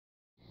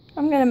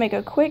I'm going to make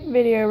a quick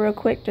video real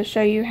quick to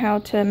show you how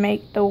to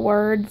make the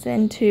words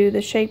into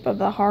the shape of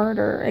the heart,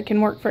 or it can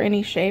work for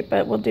any shape,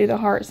 but we'll do the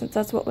heart since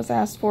that's what was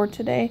asked for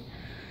today.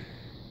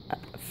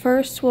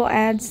 First, we'll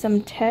add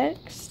some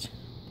text.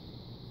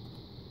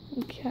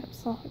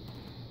 Caps lock.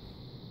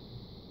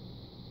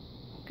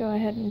 Go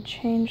ahead and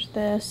change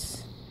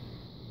this.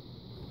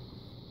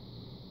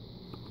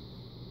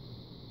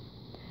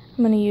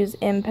 I'm going to use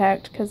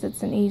Impact because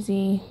it's an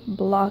easy,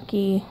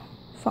 blocky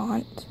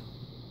font.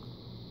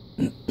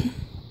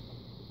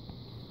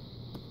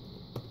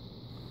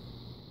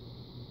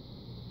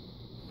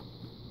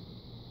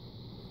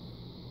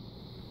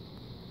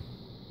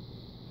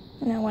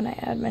 Now when I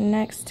add my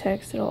next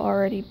text, it'll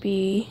already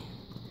be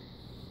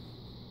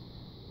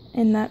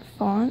in that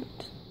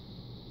font.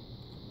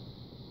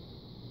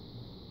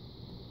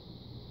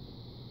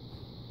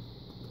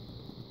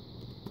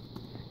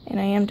 And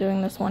I am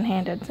doing this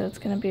one-handed, so it's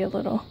going to be a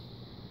little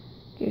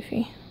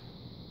goofy.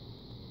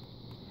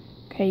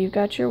 Okay, you've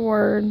got your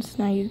words.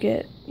 Now you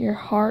get your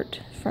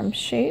heart from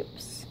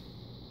shapes.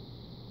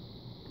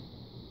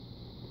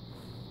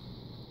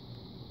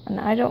 And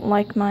I don't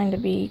like mine to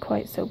be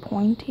quite so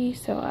pointy,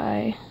 so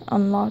I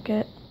unlock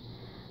it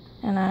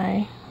and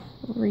I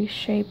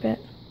reshape it.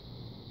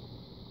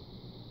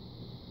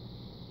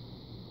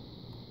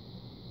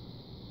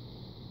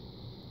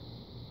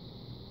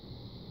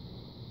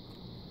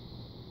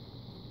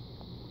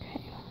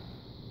 Okay.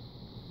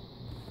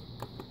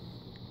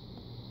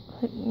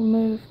 Click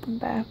move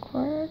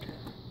backward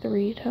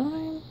 3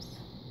 times.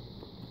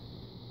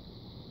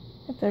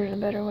 If there's a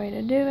better way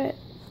to do it,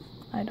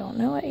 I don't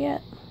know it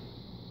yet.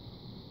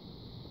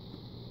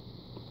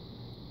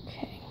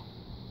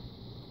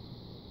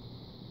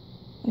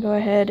 Go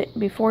ahead,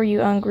 before you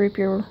ungroup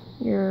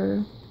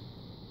your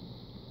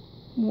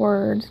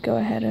words, go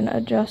ahead and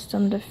adjust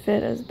them to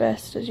fit as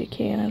best as you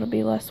can. It'll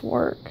be less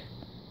work.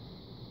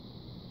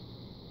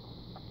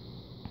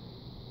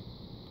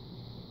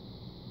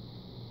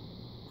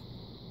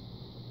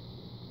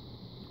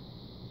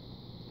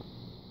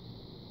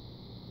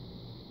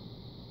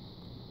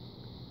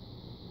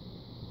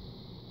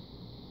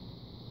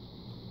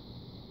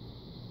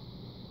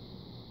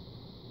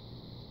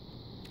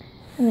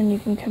 And then you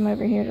can come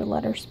over here to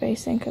letter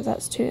spacing because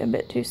that's a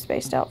bit too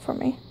spaced out for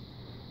me.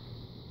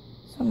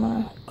 So I'm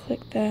going to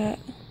click that.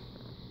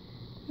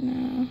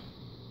 Now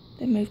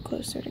they move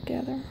closer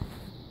together.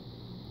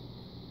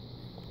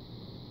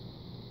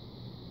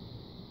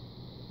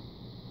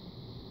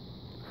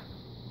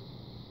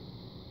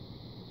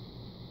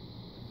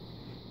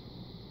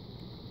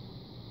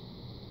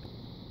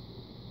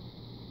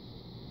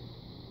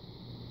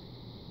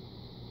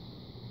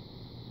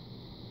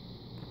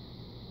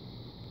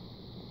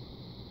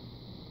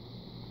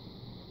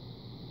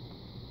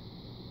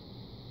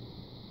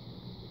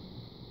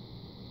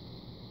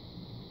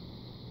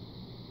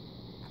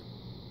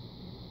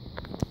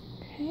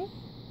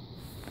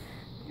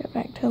 Go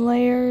back to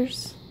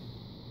layers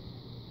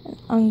and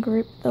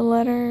ungroup the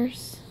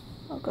letters.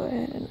 I'll go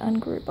ahead and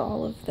ungroup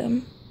all of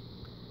them.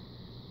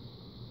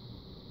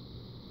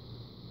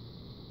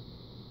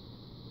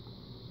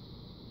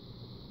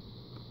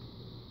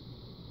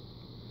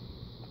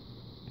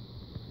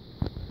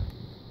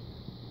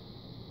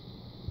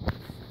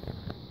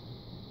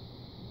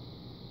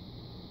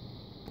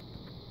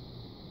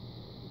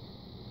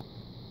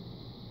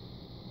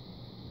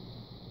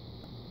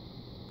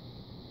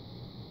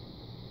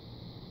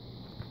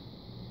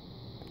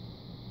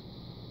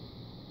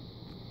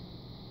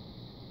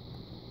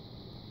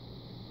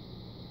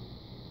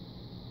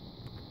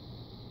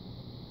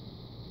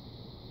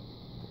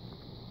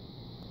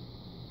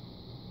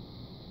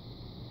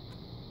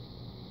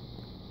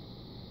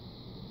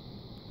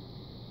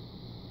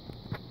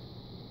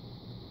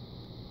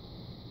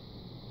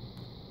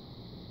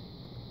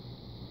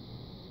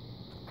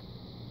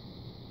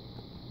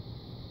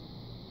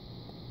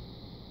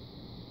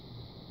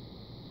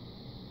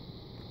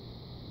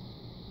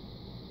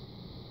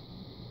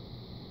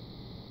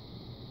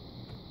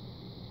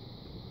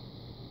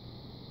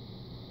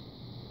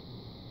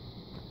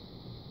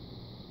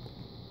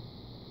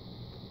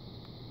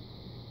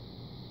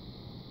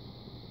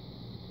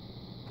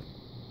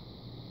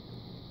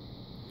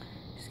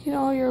 Get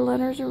all your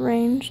letters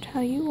arranged how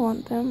you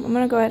want them. I'm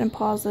going to go ahead and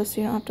pause this so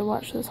you don't have to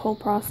watch this whole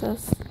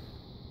process.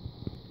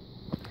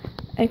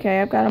 Okay,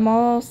 I've got them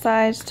all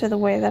sized to the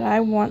way that I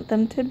want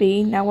them to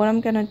be. Now what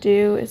I'm going to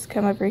do is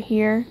come over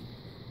here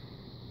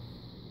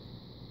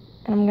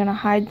and I'm going to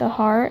hide the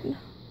heart.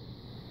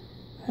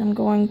 I'm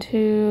going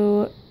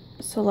to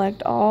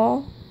select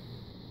all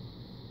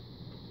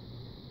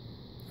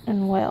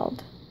and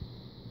weld.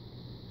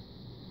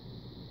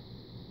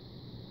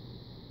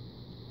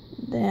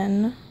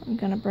 Then I'm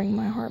going to bring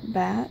my heart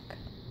back,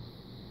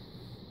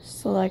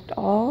 select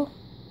all,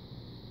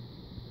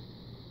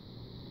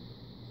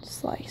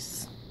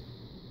 slice.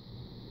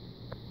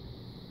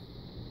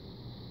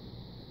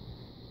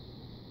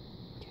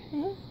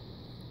 Okay,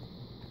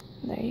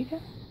 there you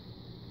go.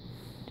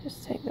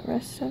 Just take the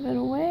rest of it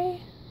away.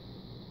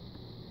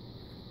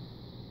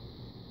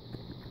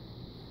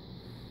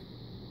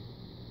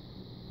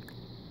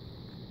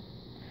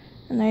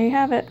 And there you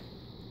have it.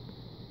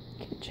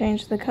 You can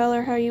change the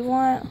color how you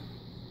want.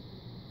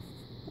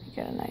 You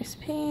get a nice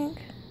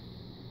pink,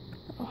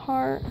 little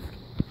heart.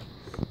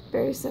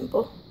 Very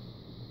simple.